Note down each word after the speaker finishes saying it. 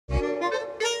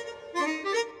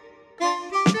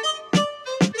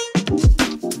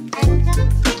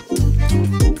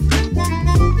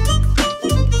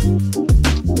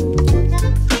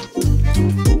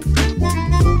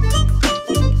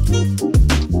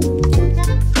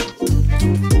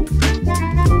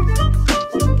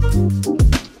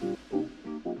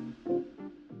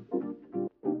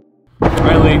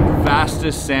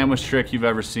fastest sandwich trick you've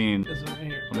ever seen.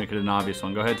 We'll make it an obvious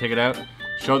one. Go ahead, take it out.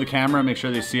 Show the camera, make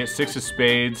sure they see it. 6 of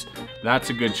spades,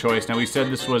 that's a good choice. Now we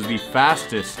said this was the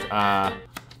fastest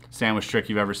sandwich trick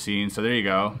you've ever seen, so there you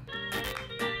go.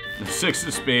 The 6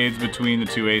 of spades between the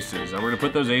 2 aces. Now we're gonna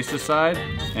put those aces aside,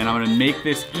 and I'm gonna make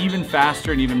this even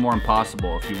faster and even more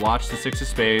impossible. If you watch the 6 of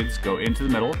spades, go into the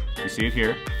middle, you see it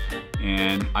here,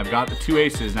 and I've got the 2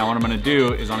 aces. Now what I'm gonna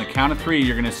do is on the count of 3,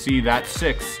 you're gonna see that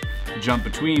 6 jump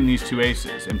between these 2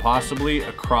 aces, and possibly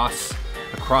across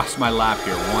my lap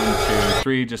here. 1, 2,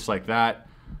 3, just like that,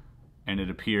 and it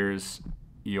appears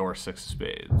your 6 of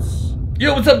spades.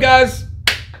 Yo, what's up, guys?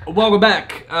 Welcome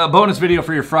back. Bonus video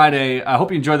for your Friday. I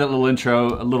hope you enjoyed that little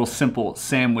intro. A little simple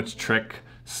sandwich trick.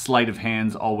 Sleight of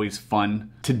hand's always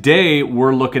fun. Today,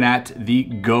 we're looking at the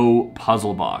Go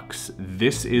Puzzle Box.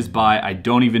 This is by, I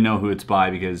don't even know who it's by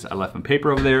because I left my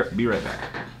paper over there. Be right back.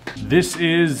 This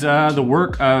is the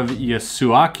work of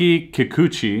Yasuaki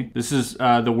Kikuchi. This is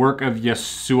the work of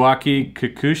Yasuaki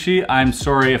Kikuchi. I'm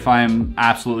sorry if I'm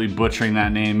absolutely butchering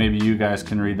that name. Maybe you guys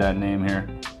can read that name here.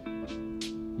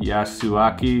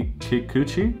 Yasuaki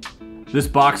Kikuchi. This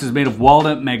box is made of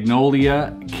walnut,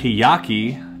 magnolia,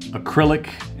 keyaki, acrylic,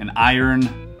 and iron,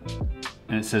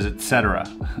 and it says etc.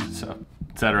 So,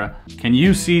 etc. Can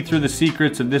you see through the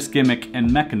secrets of this gimmick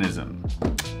and mechanism?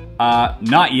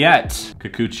 Not yet,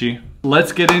 Kikuchi.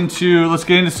 Let's get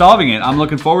into solving it. I'm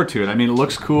looking forward to it. I mean, it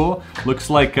looks cool. Looks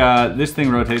like this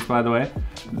thing rotates, by the way.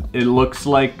 It looks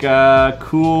like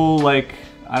cool, like,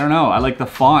 I don't know. I like the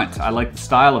font. I like the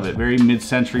style of it. Very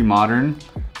mid-century modern,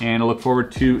 and I look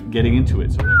forward to getting into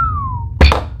it.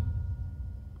 So,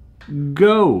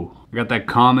 go. I got that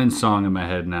common song in my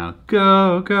head now.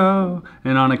 Go, go,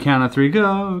 and on a count of 3,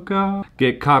 go, go.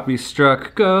 Get copy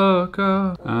struck, go,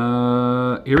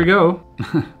 go. Here we go.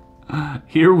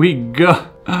 Here we go.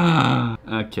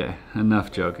 Okay,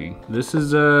 enough joking. This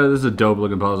is a dope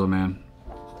looking puzzle, man.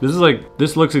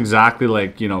 This looks exactly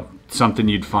like, you know, something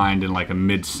you'd find in like a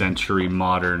mid-century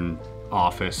modern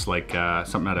office, like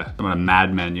something out of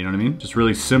Mad Men, you know what I mean? Just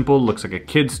really simple, looks like a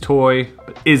kid's toy,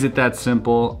 but is it that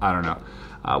simple? I don't know.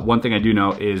 One thing I do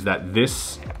know is that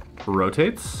this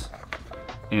rotates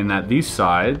and that these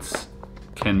sides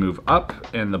can move up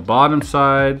and the bottom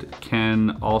side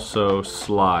can also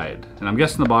slide. And I'm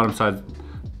guessing the bottom side,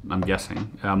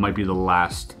 might be the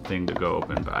last thing to go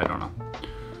open, but I don't know.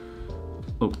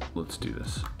 Oh, let's do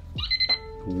this.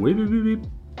 Weep, weep, weep, weep.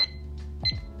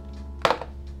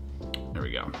 There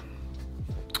we go.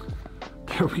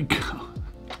 There we go.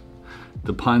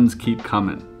 The puns keep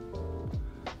coming.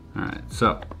 All right,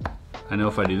 so I know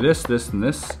if I do this, this, and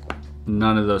this,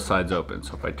 none of those sides open.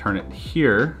 So if I turn it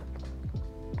here,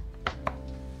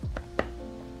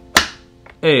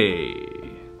 hey.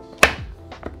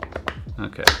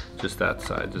 Okay, just that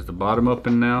side. Does the bottom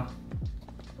open now?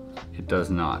 It does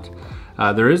not.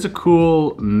 There is a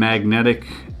cool magnetic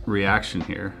reaction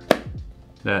here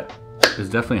that is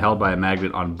definitely held by a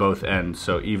magnet on both ends.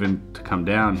 So even to come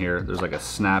down here, there's like a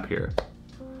snap here,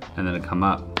 and then to come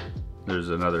up, there's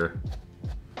a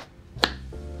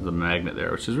magnet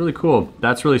there, which is really cool.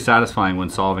 That's really satisfying when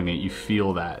solving it. You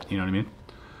feel that, you know what I mean?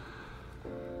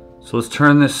 So let's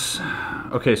turn this.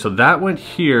 Okay, so that went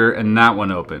here and that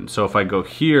one opened. So if I go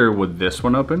here, would this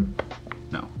one open?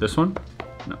 No. This one?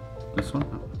 No. This one?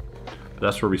 No.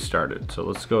 That's where we started. So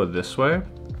let's go this way.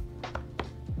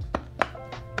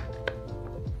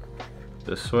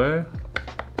 This way.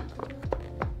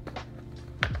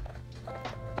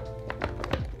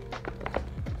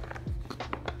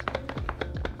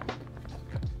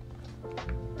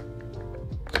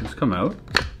 Does this come out?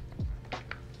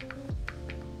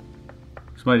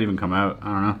 This might even come out. I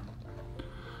don't know.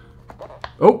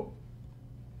 Oh!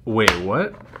 Wait,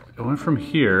 what? It went from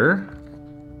here.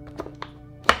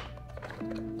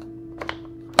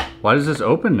 Why does this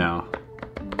open now?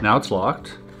 Now it's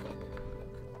locked.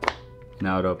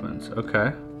 Now it opens.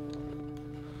 Okay.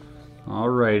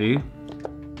 Alrighty.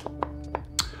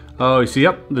 Oh, you see,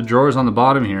 yep, the drawer is on the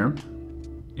bottom here.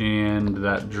 And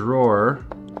that drawer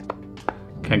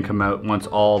can come out once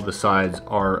all the sides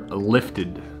are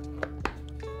lifted.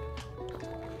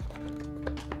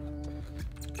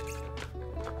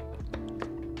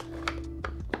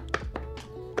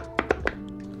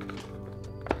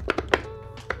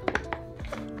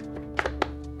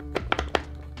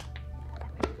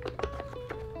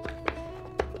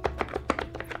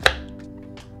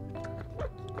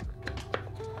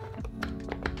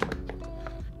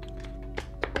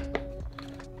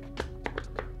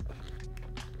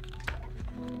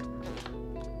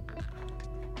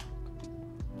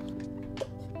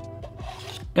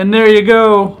 And there you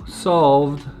go,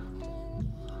 solved.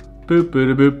 Boop,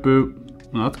 boop, boop, boop.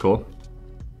 Oh, that's cool.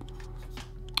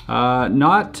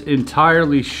 Not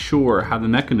entirely sure how the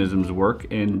mechanisms work,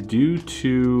 and due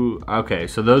to, okay,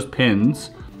 so those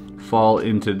pins fall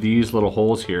into these little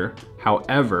holes here.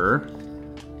 However,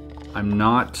 I'm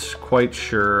not quite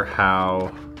sure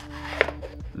how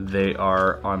they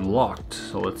are unlocked.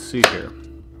 So let's see here.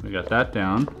 We got that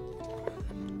down.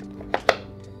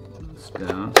 That's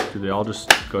down. Do they all just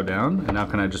go down? And now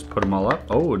can I just put them all up?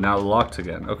 Oh, now they're locked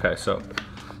again. Okay, so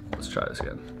let's try this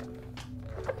again.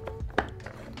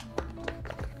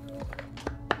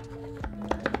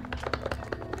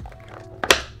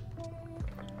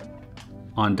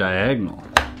 On diagonal.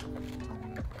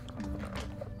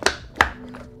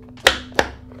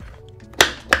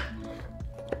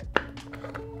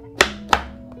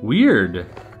 Weird.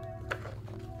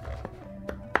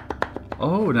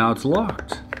 Oh, now it's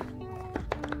locked.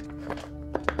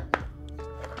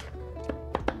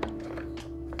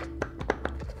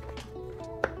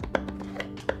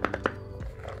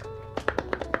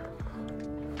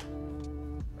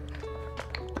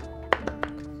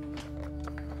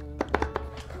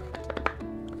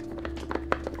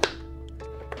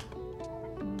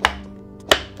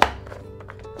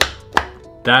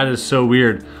 That is so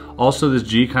weird. Also, this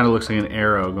G kind of looks like an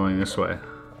arrow going this way,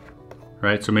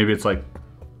 right? So maybe it's like,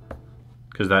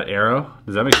 because that arrow,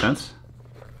 does that make sense?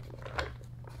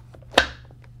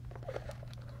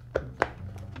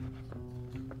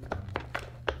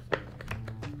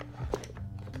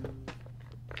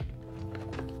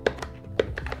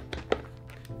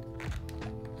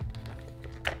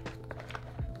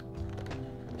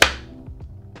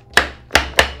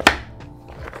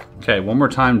 Okay, one more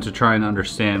time to try and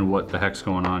understand what the heck's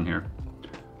going on here.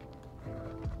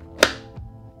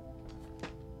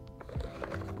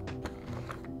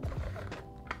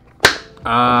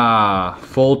 Ah,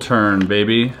 full turn,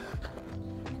 baby.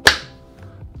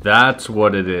 That's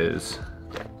what it is.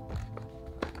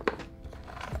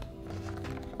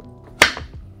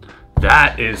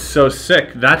 That is so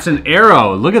sick. That's an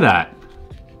arrow. Look at that.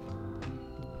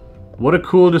 What a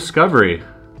cool discovery.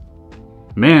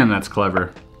 Man, that's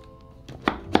clever.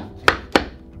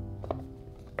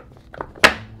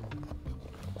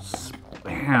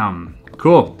 Bam.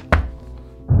 Cool.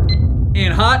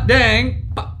 And hot dang.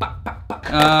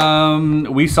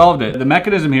 We solved it. The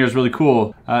mechanism here is really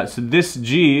cool. So this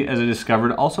G, as I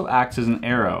discovered, also acts as an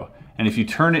arrow. And if you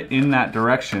turn it in that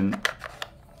direction,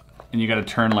 and you gotta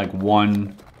turn like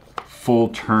one full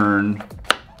turn.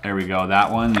 There we go,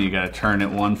 that one. Then you gotta turn it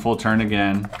one full turn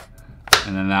again.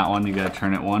 And then that one, you gotta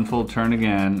turn it one full turn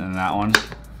again, and that one.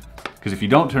 Because if you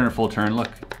don't turn it full turn, look,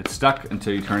 it's stuck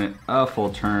until you turn it a full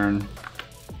turn.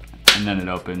 And then it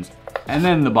opens. And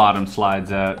then the bottom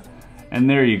slides out. And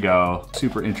there you go.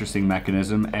 Super interesting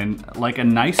mechanism and like a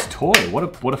nice toy.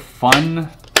 What a fun,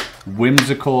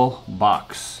 whimsical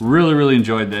box. Really, really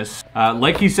enjoyed this.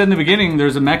 Like he said in the beginning,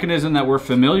 there's a mechanism that we're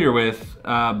familiar with,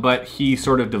 but he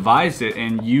sort of devised it,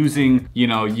 and using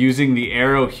the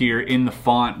arrow here in the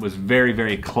font was very,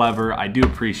 very clever. I do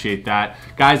appreciate that.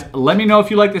 Guys, let me know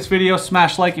if you like this video.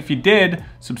 Smash like if you did.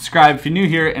 Subscribe if you're new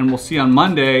here, and we'll see you on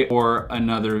Monday or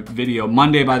another video.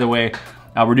 Monday, by the way,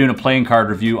 we're doing a playing card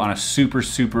review on a super,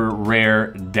 super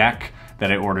rare deck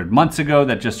that I ordered months ago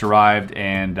that just arrived,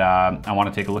 and I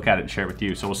want to take a look at it and share it with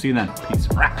you. So we'll see you then. Peace.